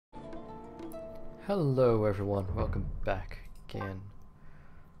Hello everyone, welcome back again.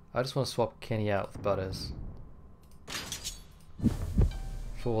 I just want to swap Kenny out with Butters.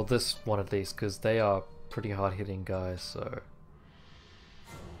 For this one at least, because they are pretty hard hitting guys, so...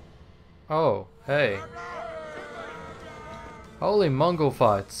 Oh, hey. Holy Mongol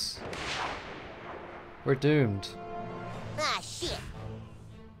fights. We're doomed. Ah, shit.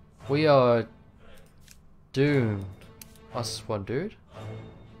 We are... doomed. Us one dude?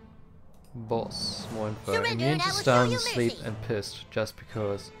 Boss, more info. Surrender Immune and to I will show stun, you sleep, mercy. and pissed, just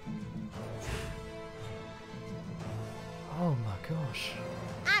because. Oh my gosh.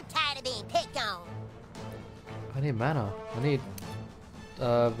 I'm tired of being picked on. I need mana. I need...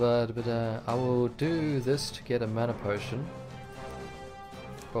 I will do this to get a mana potion.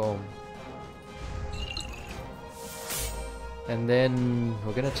 Boom. And then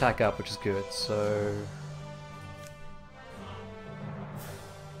we're gonna attack up, which is good, so...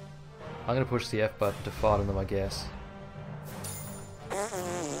 I'm gonna push the F button to fart on them, I guess.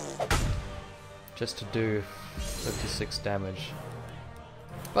 Just to do 56 damage.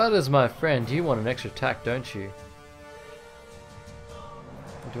 Butters, my friend, you want an extra attack, don't you?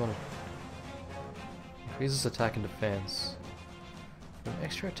 Or do you want to... Increases attack and defense. An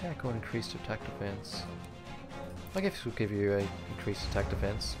extra attack or increased attack defense? I guess we'll give you a increased attack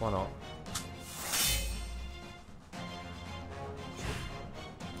defense, why not?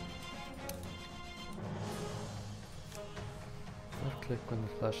 Left click when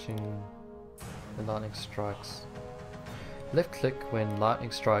flashing when lightning strikes. Left click when lightning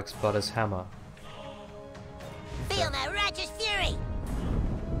strikes Butters' hammer. Feel my righteous fury.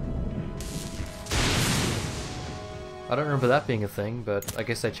 I don't remember that being a thing, but I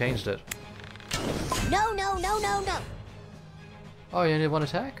guess they changed it. No, no, no, no, no. Oh, you only have one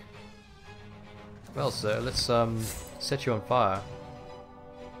attack? Well, sir, let's set you on fire.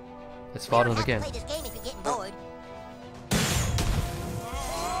 Let's fight on it again. Play this game if you're getting bored.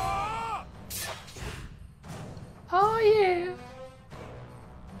 Oh yeah!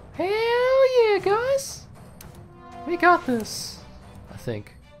 Hell yeah, guys! We got this! I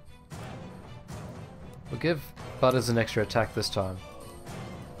think. We'll give Butters an extra attack this time.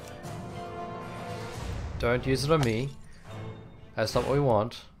 Don't use it on me. That's not what we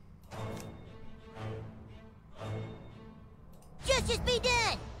want. Justice be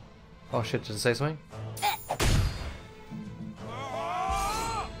done. Oh shit, did it say something?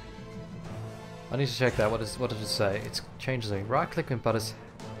 I need to check that. What did it say? It's changed something. Right click when Butters'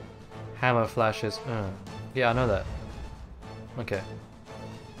 hammer flashes. Yeah, I know that. Okay.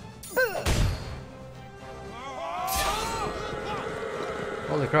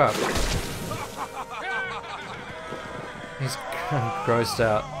 Holy crap. He's grossed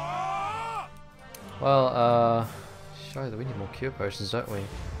out. Well, show that we need more cure potions, don't we?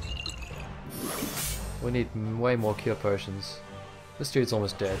 We need way more cure potions. This dude's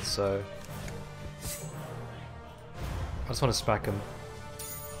almost dead, so... I just want to smack him.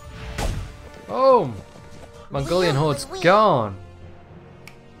 Boom! Mongolian horde's gone!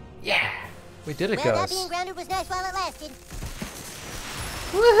 Yeah! We did it, Well, that guys. being grounded was nice while it lasted.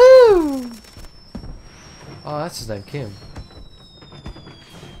 Woohoo! Oh, that's his name, Kim.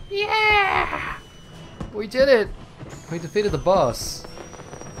 Yeah! We did it! We defeated the boss.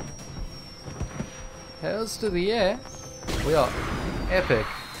 Hells to the air. We are epic.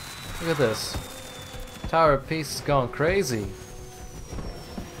 Look at this. Tower of Peace has gone crazy.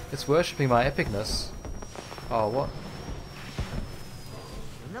 It's worshipping my epicness. Oh, what?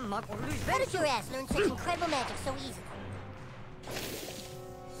 How did your ass learn such incredible magic so easily?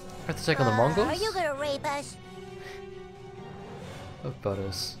 I have to take on the Mongols? Are you gonna rape us? Oh,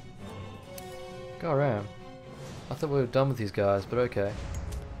 Butters. Go around. I thought we were done with these guys, but okay.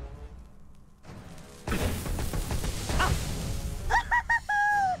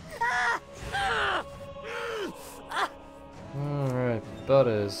 Alright,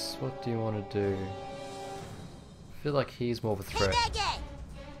 Butters, what do you want to do? I feel like he's more of a Hey, threat. bad guy.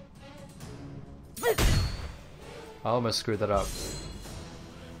 I almost screwed that up.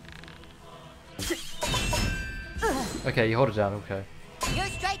 Okay, you hold it down, okay. You're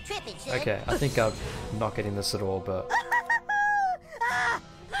straight tripping, son. Okay, I think I'm not getting this at all, but...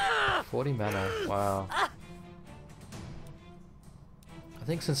 40 mana, wow. I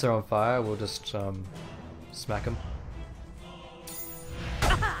think since they're on fire, we'll just smack them.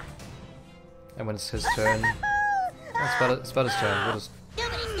 And when it's his turn... Oh, it's Butters' turn, we'll just...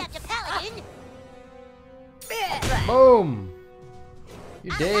 Nobody stopped a paladin. Boom!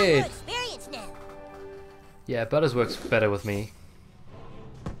 You're I'm more dead! experienced now. Yeah, Butters works better with me.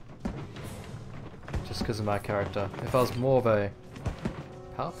 Just because of my character. If I was more of a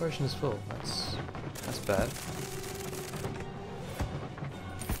Power potion is full. That's bad.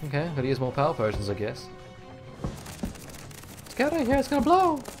 Okay, gotta use more power potions, I guess. Let's get out of here, it's gonna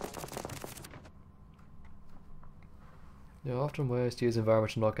blow! There are often ways to use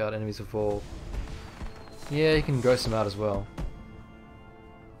environment to knock out enemies before. Yeah, you can gross them out as well.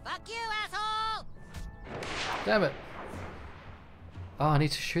 Fuck you, asshole! Damn it! Oh, I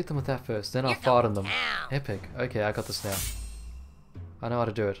need to shoot them with that first, then I'll You're fart on going them. down. Epic. Okay, I got this now. I know how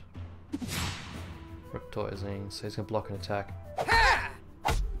to do it. Reptoizing, so he's gonna block an attack.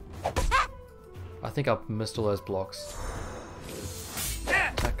 I think I missed all those blocks.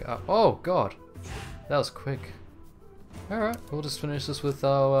 Attack up. Oh god! That was quick. Alright, we'll just finish this with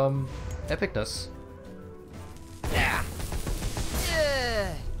our epicness.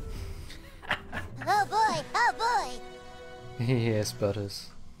 Oh boy, oh boy! Yes,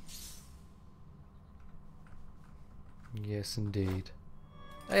 Butters. Yes, indeed.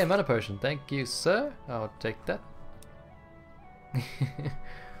 Hey, a mana potion. Thank you, sir. I'll take that.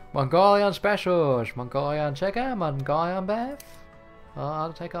 Mongolian specials. Mongolian chicken. Mongolian beef.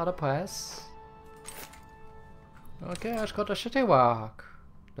 I'll take all the price. Okay, let's go to Shitty Walk.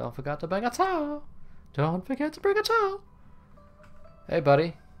 Don't forget to bring a towel. Don't forget to bring a towel. Hey,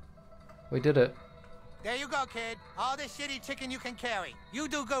 buddy. We did it. There you go, kid. All the shitty chicken you can carry. You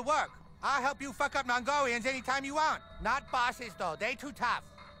do good work. I'll help you fuck up Mongolians anytime you want. Not bosses, though. They too tough.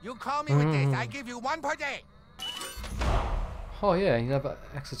 You call me with this. I give you 1 per day. Oh yeah, you have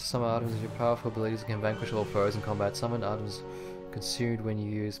access to some items with your powerful abilities that can vanquish all foes in combat. Summon items consumed when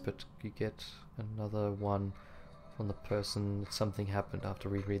you use, but you get another one from the person. Something happened. I have to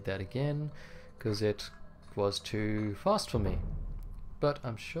reread that again, because it was too fast for me. But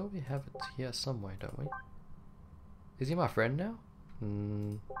I'm sure we have it here somewhere, don't we? Is he my friend now?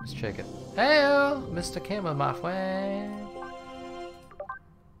 Let's check it. Hey, Mr. Kimmer, my friend.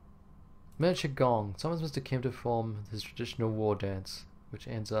 Miniature gong. Summons Mr. Kim to perform his traditional war dance, which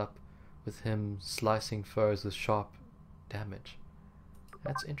ends up with him slicing foes with sharp damage.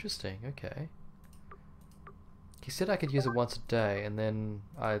 That's interesting. Okay. He said I could use it once a day, and then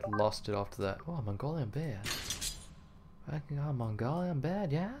I lost it after that. Oh, Mongolian bear. I can go Mongolian bear,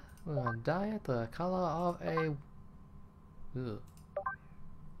 yeah? We're gonna dye it the color of a. Ugh.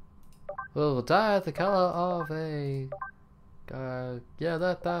 We'll dye it the color of a. Yeah,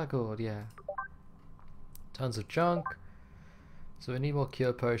 that good, yeah. Tons of junk. So we need more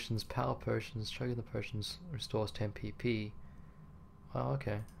cure potions, power potions. Chugging the potions restores 10 PP. Oh,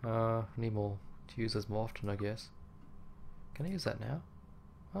 okay. Need more to use those more often, I guess. Can I use that now?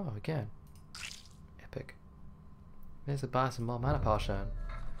 Oh, again. Epic. There's to buy some more mana potion.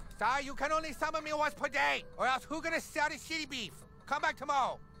 Sorry, you can only summon me once per day, or else who gonna sell the shitty beef? Come back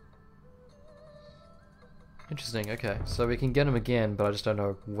tomorrow. Interesting, okay. So we can get him again, but I just don't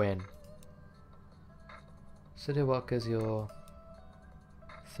know when. City Walk is your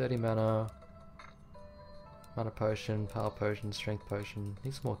 30 mana potion, power potion, strength potion.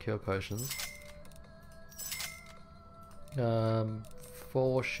 Need some more cure potions.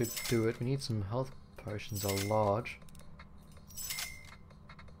 4 should do it. We need some health potions are large.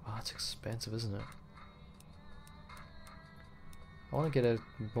 Oh, it's expensive, isn't it? I want to get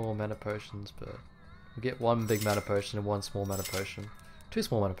more mana potions, but we get 1 big mana potion and 1 small mana potion. 2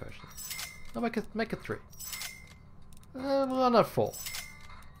 small mana potions. I'll make it 3. Well, not 4.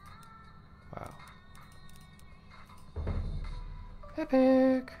 Wow.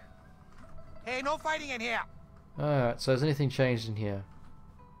 Epic! Hey, no fighting in here. Alright, so has anything changed in here?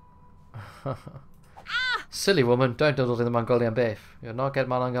 Silly woman, don't dawdle in the Mongolian beef. You'll not get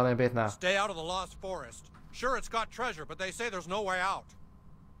my Mongolian beef now. Stay out of the Lost Forest. Sure, it's got treasure, but they say there's no way out.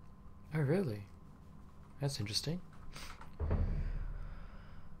 Oh, really? That's interesting.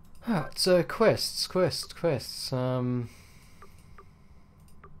 Alright, so quests.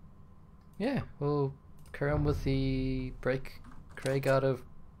 Yeah, we'll carry on with the break Craig out of...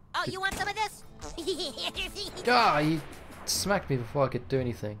 Oh, you want some of this? Ah, you smacked me before I could do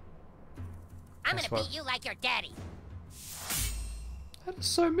anything. I'm That's gonna what- beat you like your daddy. That is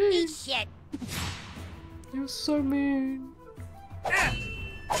so mean. Eat shit. You're so mean. I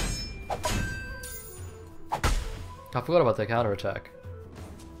forgot about the counterattack.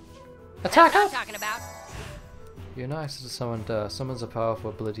 Attack That's what I'm up! talking about. You're nice to summon. Summons are powerful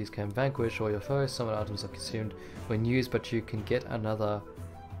abilities can vanquish all your foes. Summon items are consumed when used, but you can get another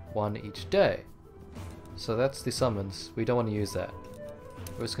one each day. So that's the summons. We don't want to use that.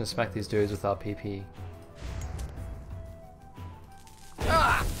 We're just gonna smack these dudes with our PP.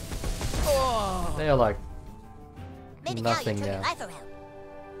 Ah! Oh. They are like Maybe nothing now you turn your now. life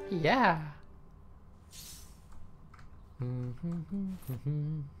around. Yeah.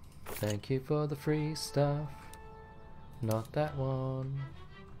 Thank you for the free stuff. Not that one.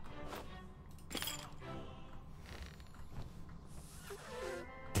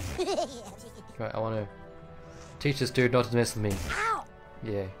 Right, I want to teach this dude not to mess with me. Ow!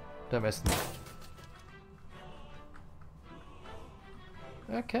 Yeah, don't mess with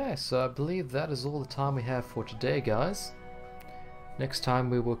me. Okay, so I believe that is all the time we have for today, guys. Next time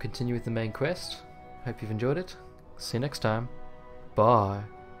we will continue with the main quest. Hope you've enjoyed it. See you next time. Bye.